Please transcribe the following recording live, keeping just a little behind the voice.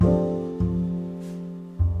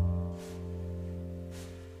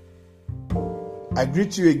I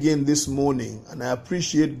greet you again this morning, and I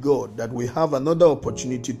appreciate God that we have another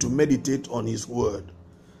opportunity to meditate on His Word.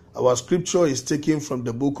 Our scripture is taken from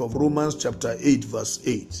the book of Romans chapter 8 verse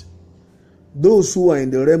 8. Those who are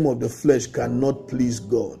in the realm of the flesh cannot please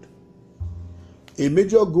God. A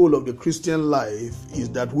major goal of the Christian life is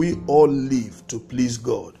that we all live to please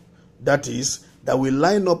God. That is, that we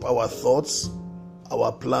line up our thoughts,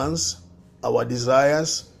 our plans, our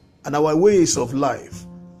desires, and our ways of life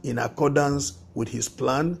in accordance with His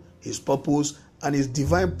plan, His purpose, and His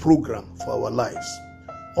divine program for our lives.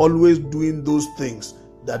 Always doing those things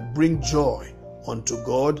that bring joy unto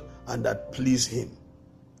God and that please Him.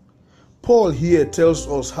 Paul here tells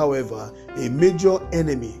us, however, a major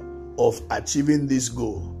enemy of achieving this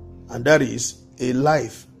goal, and that is a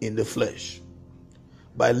life in the flesh.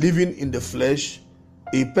 By living in the flesh,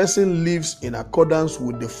 a person lives in accordance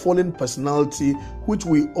with the fallen personality which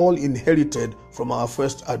we all inherited from our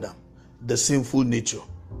first Adam, the sinful nature.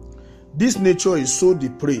 This nature is so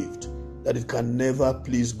depraved that it can never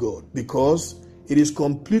please God because it is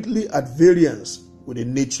completely at variance with the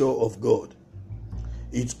nature of God.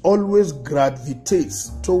 It always gravitates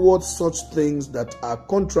towards such things that are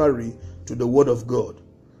contrary to the Word of God.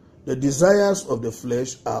 The desires of the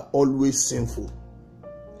flesh are always sinful.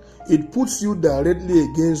 It puts you directly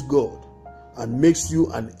against God and makes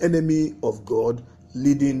you an enemy of God,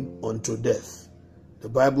 leading unto death. The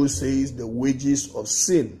Bible says the wages of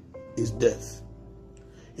sin is death.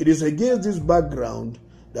 It is against this background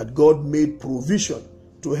that God made provision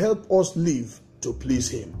to help us live to please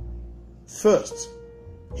Him. First,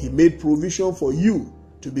 He made provision for you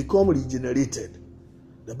to become regenerated.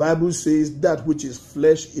 The Bible says that which is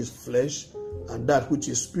flesh, and that which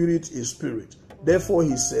is spirit. Therefore,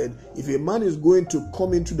 He said, if a man is going to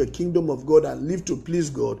come into the kingdom of God and live to please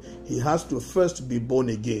God, he has to first be born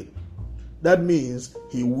again. That means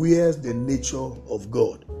he wears the nature of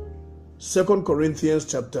God. 2 Corinthians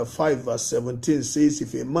chapter 5 verse 17 says,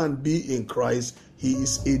 if a man be in Christ, he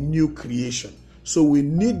is a new creation. So we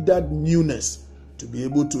need that newness to be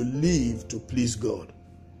able to live to please God.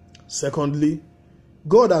 Secondly,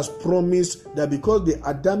 God has promised that because the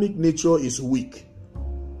Adamic nature is weak,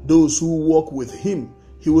 those who walk with Him,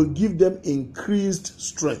 He will give them increased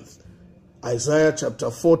strength. Isaiah chapter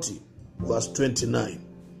 40 verse 29.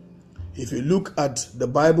 If you look at the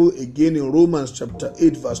Bible again in Romans chapter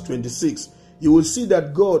 8 verse 26, you will see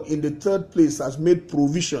that God in the third place has made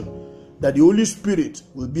provision that the Holy Spirit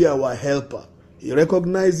will be our helper. He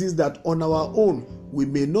recognizes that on our own, we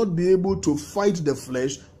may not be able to fight the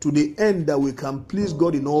flesh to the end that we can please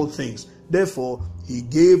God in all things. Therefore, He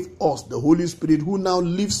gave us the Holy Spirit who now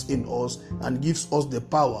lives in us and gives us the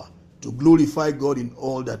power to glorify God in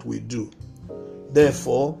all that we do.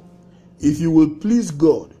 Therefore, if you will please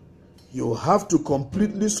God, you have to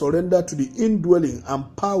completely surrender to the indwelling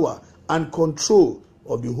and power and control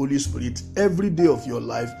of the Holy Spirit every day of your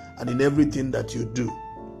life and in everything that you do.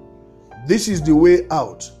 This is the way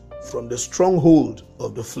out from the stronghold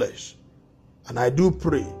of the flesh. And I do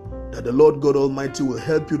pray that the Lord God Almighty will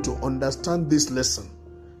help you to understand this lesson.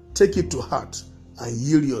 Take it to heart and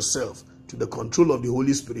yield yourself to the control of the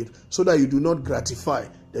Holy Spirit so that you do not gratify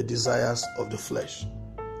the desires of the flesh.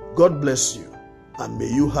 God bless you, and may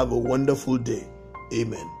you have a wonderful day.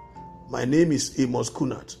 Amen. My name is Amos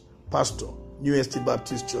Kunat, Pastor, New Estate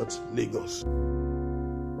Baptist Church, Lagos.